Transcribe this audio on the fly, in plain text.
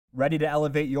Ready to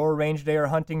elevate your range day or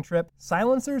hunting trip?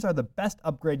 Silencers are the best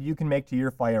upgrade you can make to your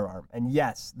firearm. And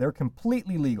yes, they're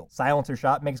completely legal. Silencer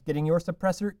Shop makes getting your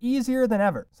suppressor easier than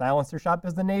ever. Silencer Shop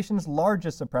is the nation's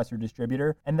largest suppressor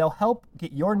distributor, and they'll help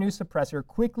get your new suppressor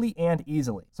quickly and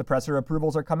easily. Suppressor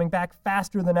approvals are coming back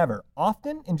faster than ever,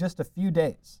 often in just a few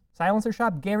days. Silencer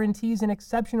Shop guarantees an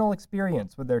exceptional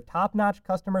experience with their top-notch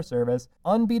customer service,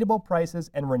 unbeatable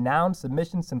prices, and renowned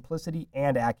submission simplicity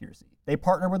and accuracy. They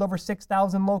partner with over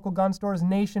 6,000 local gun stores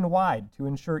nationwide to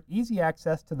ensure easy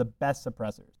access to the best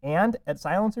suppressors. And at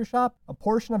Silencer Shop, a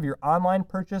portion of your online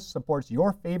purchase supports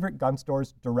your favorite gun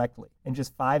stores directly. In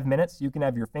just 5 minutes, you can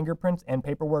have your fingerprints and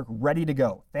paperwork ready to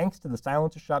go, thanks to the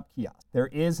Silencer Shop kiosk. There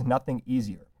is nothing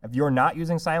easier. If you're not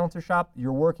using Silencer Shop,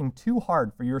 you're working too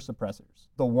hard for your suppressors.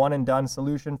 The one-and-done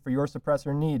solution for your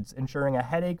suppressor needs, ensuring a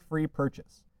headache-free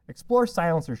purchase. Explore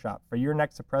Silencer Shop for your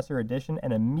next suppressor edition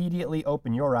and immediately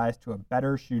open your eyes to a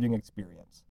better shooting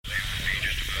experience.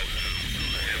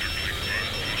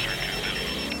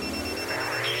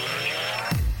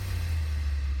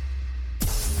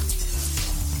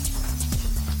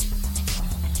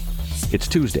 It's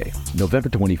Tuesday, November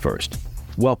 21st.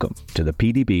 Welcome to the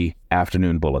PDB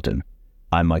Afternoon Bulletin.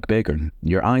 I'm Mike Baker,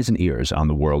 your eyes and ears on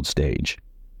the world stage.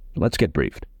 Let's get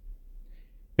briefed.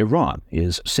 Iran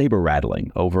is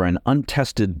saber-rattling over an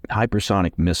untested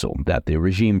hypersonic missile that the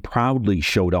regime proudly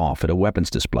showed off at a weapons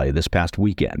display this past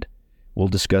weekend. We'll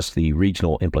discuss the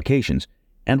regional implications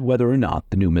and whether or not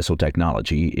the new missile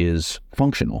technology is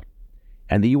functional.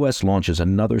 And the U.S. launches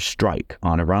another strike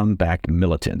on Iran-backed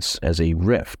militants as a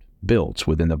rift builds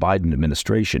within the Biden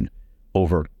administration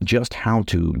over just how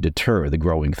to deter the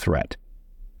growing threat.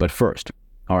 But first,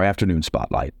 our afternoon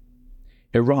spotlight.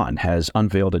 Iran has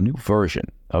unveiled a new version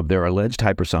of their alleged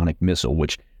hypersonic missile,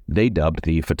 which they dubbed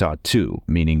the Fatah II,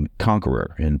 meaning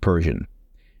conqueror in Persian.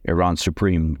 Iran's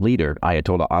supreme leader,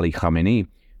 Ayatollah Ali Khamenei,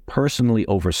 personally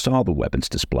oversaw the weapons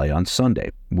display on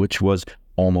Sunday, which was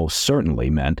almost certainly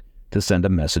meant to send a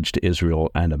message to Israel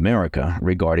and America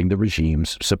regarding the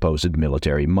regime's supposed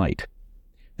military might.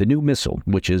 The new missile,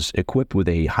 which is equipped with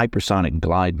a hypersonic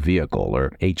glide vehicle,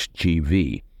 or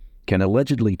HGV, can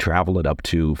allegedly travel at up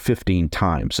to 15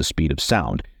 times the speed of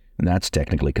sound, and that's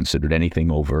technically considered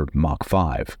anything over Mach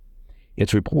 5.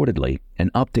 It's reportedly an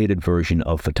updated version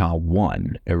of Fatah I,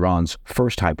 Iran's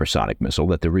first hypersonic missile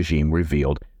that the regime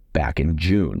revealed back in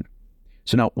June.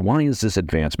 So now, why is this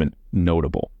advancement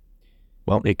notable?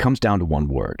 Well, it comes down to one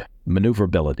word: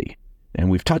 maneuverability. And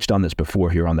we've touched on this before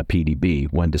here on the PDB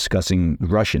when discussing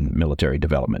Russian military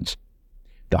developments.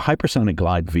 The hypersonic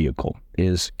glide vehicle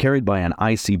is carried by an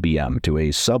ICBM to a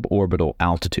suborbital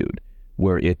altitude,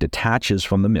 where it detaches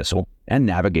from the missile and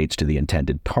navigates to the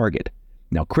intended target.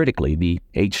 Now, critically, the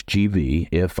HGV,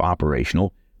 if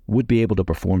operational, would be able to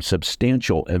perform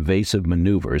substantial evasive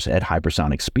maneuvers at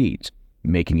hypersonic speeds,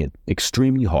 making it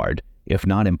extremely hard, if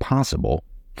not impossible,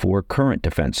 for current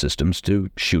defense systems to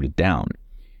shoot it down.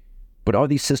 But are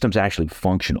these systems actually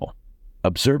functional?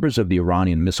 Observers of the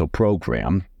Iranian missile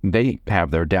program, they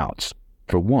have their doubts.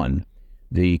 For one,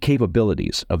 the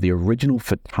capabilities of the original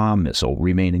Fatah missile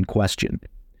remain in question.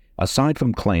 Aside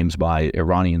from claims by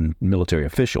Iranian military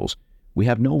officials, we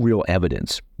have no real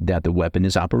evidence that the weapon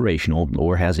is operational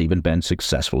or has even been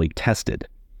successfully tested.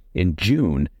 In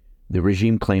June, the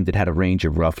regime claimed it had a range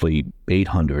of roughly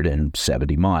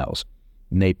 870 miles.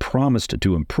 And they promised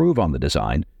to improve on the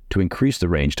design to increase the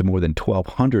range to more than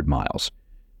 1,200 miles,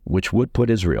 which would put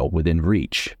Israel within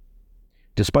reach.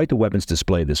 Despite the weapons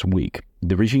display this week,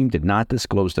 the regime did not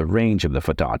disclose the range of the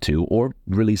Fatah II or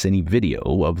release any video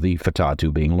of the Fatah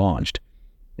II being launched.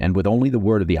 And with only the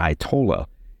word of the Ayatollah,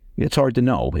 it's hard to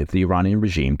know if the Iranian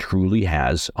regime truly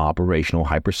has operational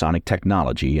hypersonic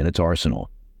technology in its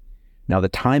arsenal. Now, the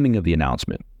timing of the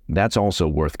announcement, that's also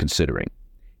worth considering.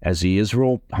 As the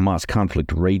Israel-Hamas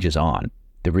conflict rages on,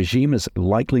 the regime is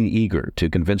likely eager to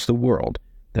convince the world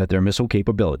that their missile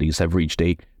capabilities have reached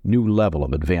a new level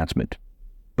of advancement.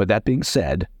 But that being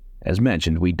said, as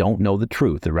mentioned, we don't know the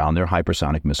truth around their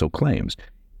hypersonic missile claims.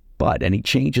 But any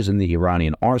changes in the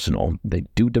Iranian arsenal, they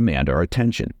do demand our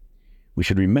attention. We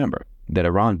should remember that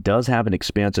Iran does have an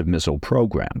expansive missile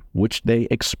program, which they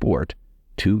export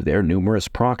to their numerous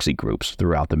proxy groups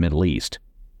throughout the Middle East.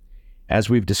 As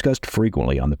we've discussed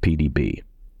frequently on the PDB,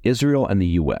 Israel and the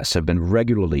U.S. have been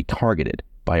regularly targeted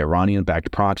by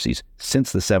Iranian-backed proxies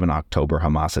since the 7 October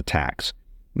Hamas attacks,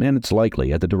 and it's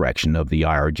likely at the direction of the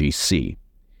IRGC.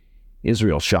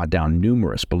 Israel shot down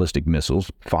numerous ballistic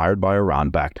missiles fired by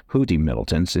Iran-backed Houthi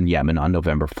militants in Yemen on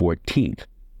November 14th,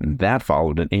 and that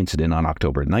followed an incident on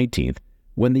October 19th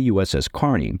when the USS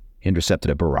Carney intercepted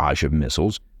a barrage of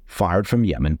missiles fired from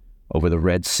Yemen over the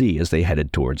Red Sea as they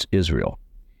headed towards Israel.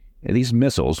 These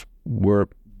missiles were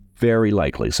very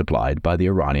likely supplied by the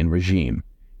Iranian regime.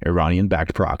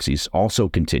 Iranian-backed proxies also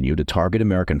continue to target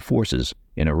American forces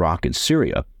in Iraq and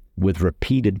Syria with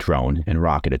repeated drone and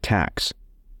rocket attacks.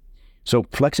 So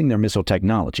flexing their missile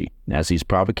technology as these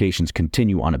provocations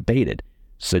continue unabated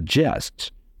suggests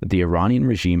that the Iranian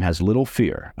regime has little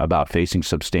fear about facing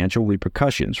substantial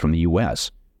repercussions from the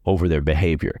U.S. over their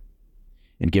behavior.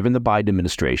 And given the Biden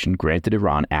administration granted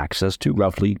Iran access to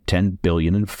roughly $10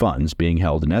 billion in funds being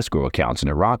held in escrow accounts in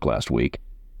Iraq last week,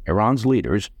 Iran's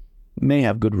leaders may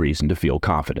have good reason to feel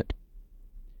confident.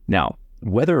 Now,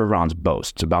 whether Iran's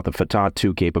boasts about the Fatah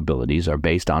II capabilities are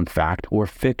based on fact or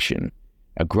fiction,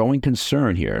 a growing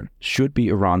concern here should be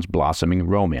Iran's blossoming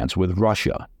romance with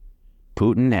Russia.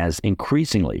 Putin has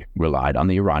increasingly relied on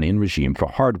the Iranian regime for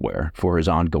hardware for his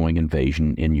ongoing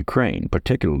invasion in Ukraine,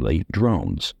 particularly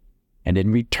drones. And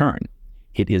in return,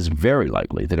 it is very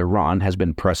likely that Iran has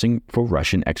been pressing for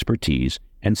Russian expertise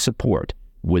and support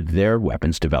with their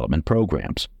weapons development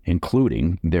programs,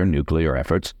 including their nuclear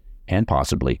efforts and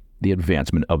possibly the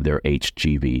advancement of their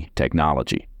HGV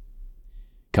technology.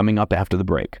 Coming up after the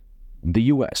break, the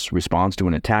U.S. responds to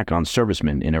an attack on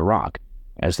servicemen in Iraq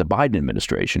as the Biden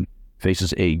administration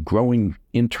faces a growing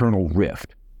internal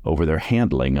rift over their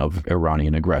handling of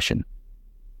Iranian aggression.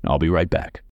 I'll be right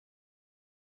back.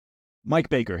 Mike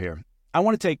Baker here. I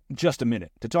want to take just a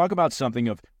minute to talk about something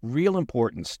of real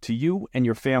importance to you and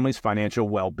your family's financial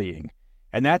well-being,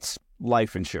 and that's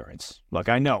life insurance. Look,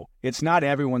 I know it's not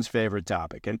everyone's favorite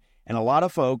topic, and a lot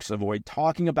of folks avoid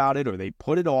talking about it or they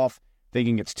put it off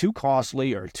thinking it's too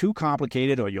costly or too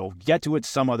complicated or you'll get to it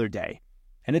some other day.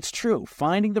 And it's true,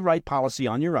 finding the right policy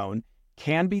on your own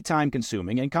can be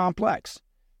time-consuming and complex.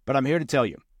 But I'm here to tell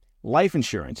you, life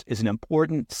insurance is an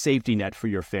important safety net for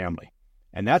your family.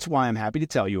 And that's why I'm happy to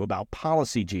tell you about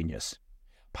Policy Genius.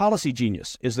 Policy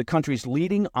Genius is the country's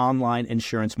leading online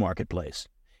insurance marketplace.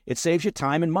 It saves you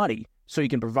time and money so you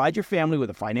can provide your family with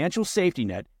a financial safety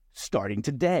net starting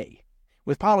today.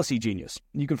 With Policy Genius,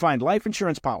 you can find life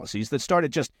insurance policies that start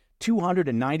at just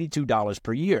 $292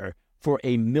 per year for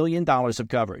 $1 million of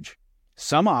coverage.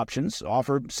 Some options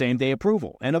offer same-day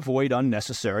approval and avoid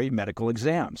unnecessary medical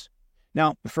exams.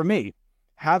 Now, for me,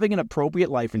 having an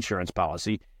appropriate life insurance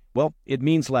policy, well, it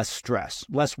means less stress,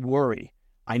 less worry.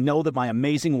 I know that my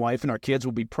amazing wife and our kids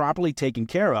will be properly taken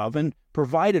care of and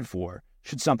provided for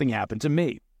should something happen to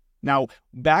me. Now,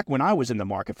 back when I was in the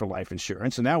market for life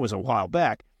insurance, and that was a while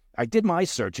back, I did my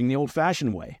searching the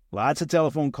old-fashioned way. Lots of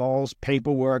telephone calls,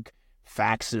 paperwork,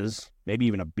 faxes, maybe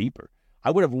even a beeper.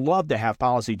 I would have loved to have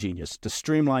Policy Genius to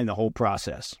streamline the whole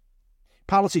process.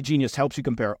 Policy Genius helps you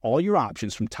compare all your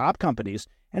options from top companies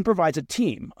and provides a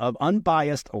team of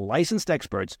unbiased, licensed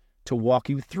experts to walk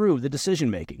you through the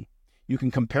decision-making. You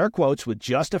can compare quotes with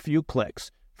just a few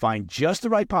clicks, find just the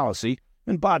right policy,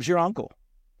 and Bob's your uncle.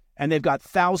 And they've got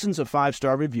thousands of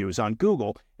 5-star reviews on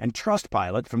Google and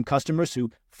Trustpilot from customers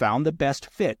who found the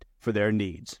best fit for their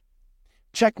needs.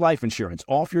 Check life insurance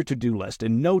off your to-do list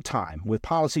in no time with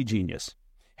Policy Genius.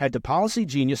 Head to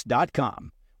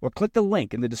policygenius.com or click the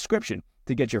link in the description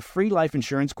to get your free life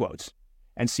insurance quotes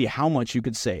and see how much you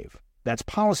could save. That's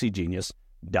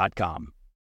policygenius.com.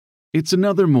 It's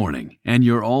another morning, and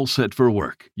you're all set for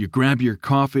work. You grab your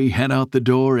coffee, head out the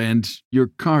door, and your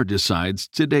car decides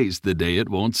today's the day it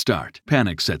won't start.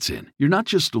 Panic sets in. You're not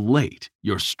just late,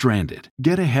 you're stranded.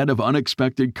 Get ahead of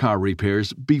unexpected car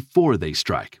repairs before they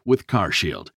strike with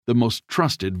CarShield, the most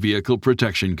trusted vehicle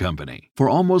protection company. For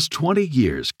almost 20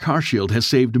 years, CarShield has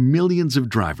saved millions of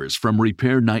drivers from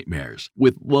repair nightmares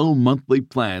with low monthly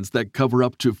plans that cover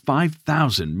up to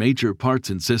 5,000 major parts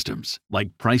and systems,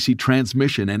 like pricey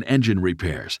transmission and engine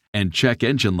repairs and check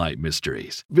engine light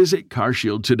mysteries. Visit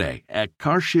CarShield today at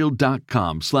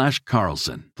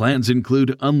carshield.com/Carlson. Plans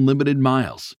include unlimited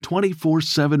miles,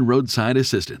 24/7 roadside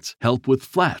assistance, help with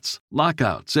flats,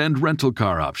 lockouts, and rental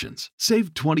car options.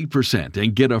 Save 20%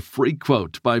 and get a free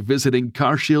quote by visiting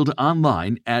CarShield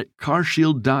online at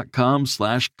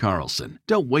carshield.com/Carlson.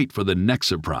 Don't wait for the next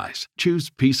surprise.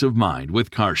 Choose peace of mind with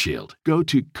CarShield. Go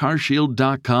to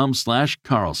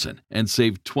carshield.com/Carlson and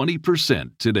save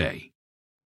 20% today.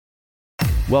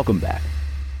 Welcome back.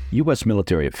 U.S.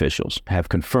 military officials have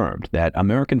confirmed that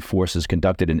American forces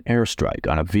conducted an airstrike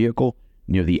on a vehicle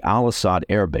near the Al-Assad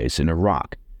Air Base in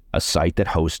Iraq, a site that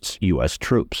hosts U.S.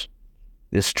 troops.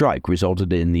 This strike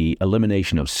resulted in the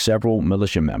elimination of several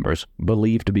militia members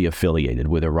believed to be affiliated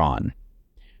with Iran.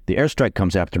 The airstrike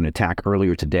comes after an attack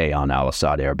earlier today on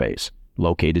Al-Assad Air Base,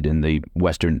 located in the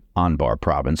western Anbar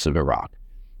province of Iraq.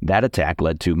 That attack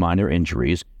led to minor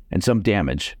injuries and some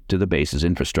damage to the base's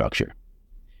infrastructure.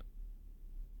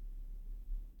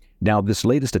 Now, this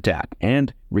latest attack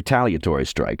and retaliatory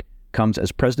strike comes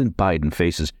as President Biden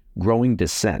faces growing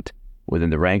dissent within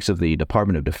the ranks of the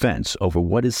Department of Defense over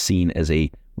what is seen as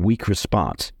a weak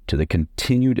response to the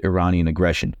continued Iranian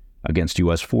aggression against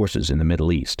U.S. forces in the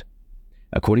Middle East.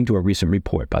 According to a recent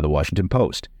report by the Washington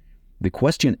Post, the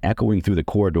question echoing through the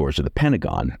corridors of the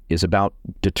Pentagon is about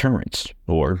deterrence,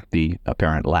 or the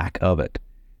apparent lack of it.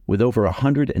 With over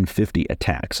 150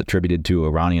 attacks attributed to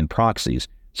Iranian proxies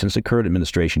since the current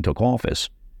administration took office,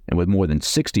 and with more than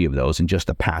 60 of those in just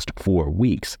the past 4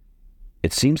 weeks,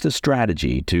 it seems the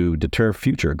strategy to deter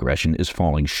future aggression is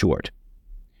falling short.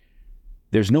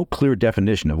 There's no clear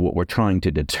definition of what we're trying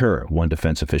to deter, one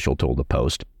defense official told the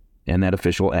Post, and that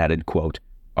official added, quote,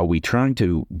 "Are we trying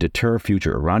to deter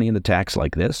future Iranian attacks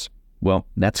like this? Well,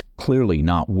 that's clearly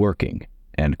not working,"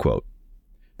 end quote.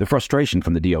 The frustration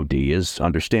from the DoD is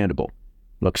understandable.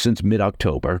 Look, since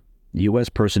mid-October, U.S.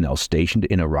 personnel stationed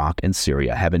in Iraq and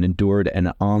Syria have endured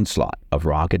an onslaught of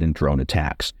rocket and drone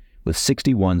attacks, with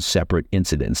 61 separate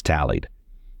incidents tallied.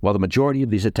 While the majority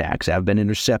of these attacks have been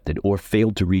intercepted or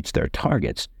failed to reach their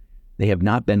targets, they have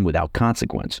not been without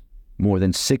consequence. More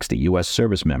than 60 U.S.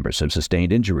 service members have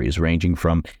sustained injuries ranging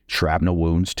from shrapnel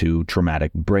wounds to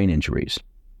traumatic brain injuries.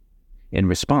 In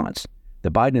response,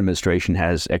 the Biden administration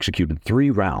has executed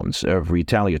 3 rounds of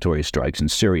retaliatory strikes in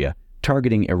Syria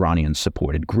targeting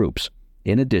Iranian-supported groups,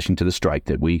 in addition to the strike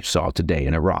that we saw today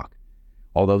in Iraq.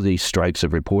 Although these strikes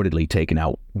have reportedly taken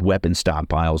out weapon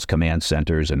stockpiles, command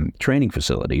centers, and training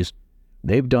facilities,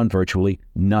 they've done virtually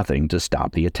nothing to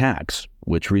stop the attacks,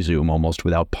 which resume almost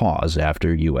without pause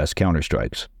after U.S.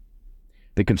 counterstrikes.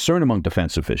 The concern among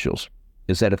defense officials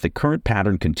is that if the current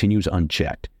pattern continues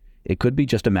unchecked, it could be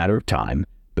just a matter of time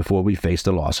before we face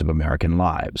the loss of American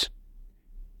lives.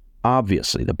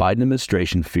 Obviously, the Biden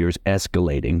administration fears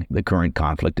escalating the current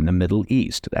conflict in the Middle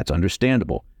East. That's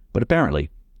understandable, but apparently,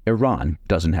 Iran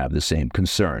doesn't have the same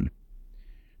concern.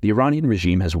 The Iranian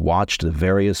regime has watched the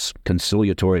various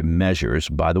conciliatory measures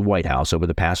by the White House over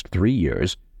the past 3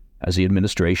 years as the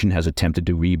administration has attempted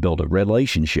to rebuild a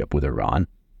relationship with Iran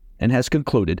and has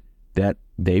concluded that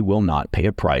they will not pay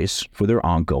a price for their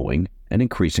ongoing and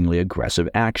increasingly aggressive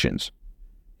actions.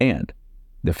 And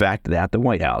the fact that the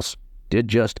White House did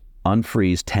just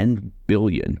unfreeze $10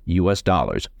 billion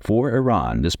for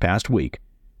Iran this past week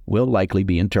will likely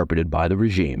be interpreted by the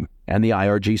regime and the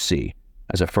IRGC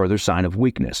as a further sign of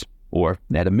weakness, or,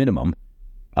 at a minimum,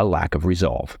 a lack of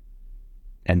resolve.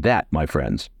 And that, my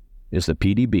friends, is the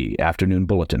PDB Afternoon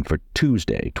Bulletin for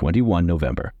Tuesday, 21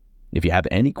 November. If you have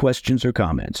any questions or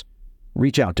comments,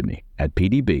 reach out to me at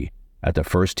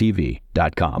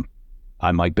pdb@thefirsttv.com.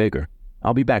 I'm Mike Baker.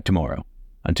 I'll be back tomorrow.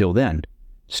 Until then,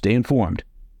 stay informed,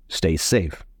 stay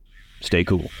safe, stay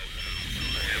cool.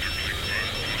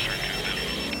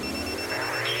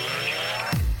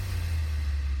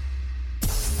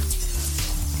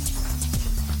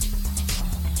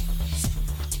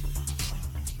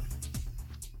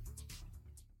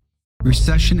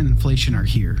 Recession and inflation are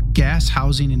here. Gas,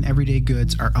 housing, and everyday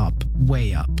goods are up,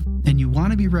 way up. And you want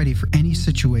to be ready for any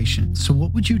situation. So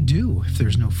what would you do if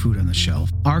there's no food on the shelf?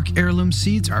 ARC Heirloom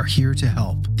Seeds are here to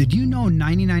help. Did you know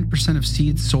 99% of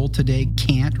seeds sold today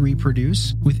can't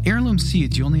reproduce? With Heirloom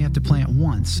Seeds, you only have to plant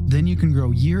once. Then you can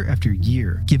grow year after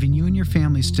year, giving you and your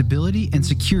family stability and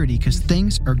security because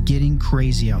things are getting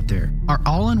crazy out there. Our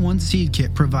all-in-one seed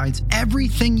kit provides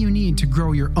everything you need to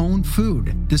grow your own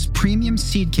food. This premium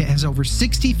seed kit has over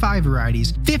 65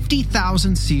 varieties,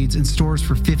 50,000 seeds, and stores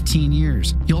for 15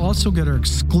 years. You'll also get our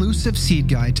exclusive seed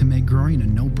guide to make growing a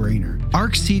no-brainer.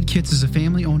 ARC Seed Kits is a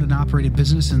family-owned and operated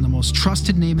business and the most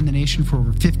trusted name in the nation for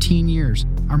over 15 years.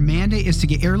 Our mandate is to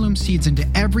get heirloom seeds into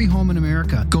every home in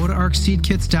America. Go to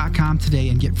arcseedkits.com today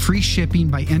and get free shipping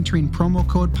by entering promo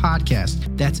code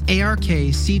podcast. That's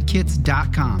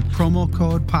ARKseedkits.com, promo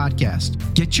code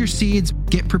podcast. Get your seeds,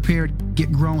 get prepared,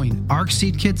 get growing.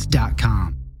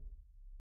 arcseedkits.com.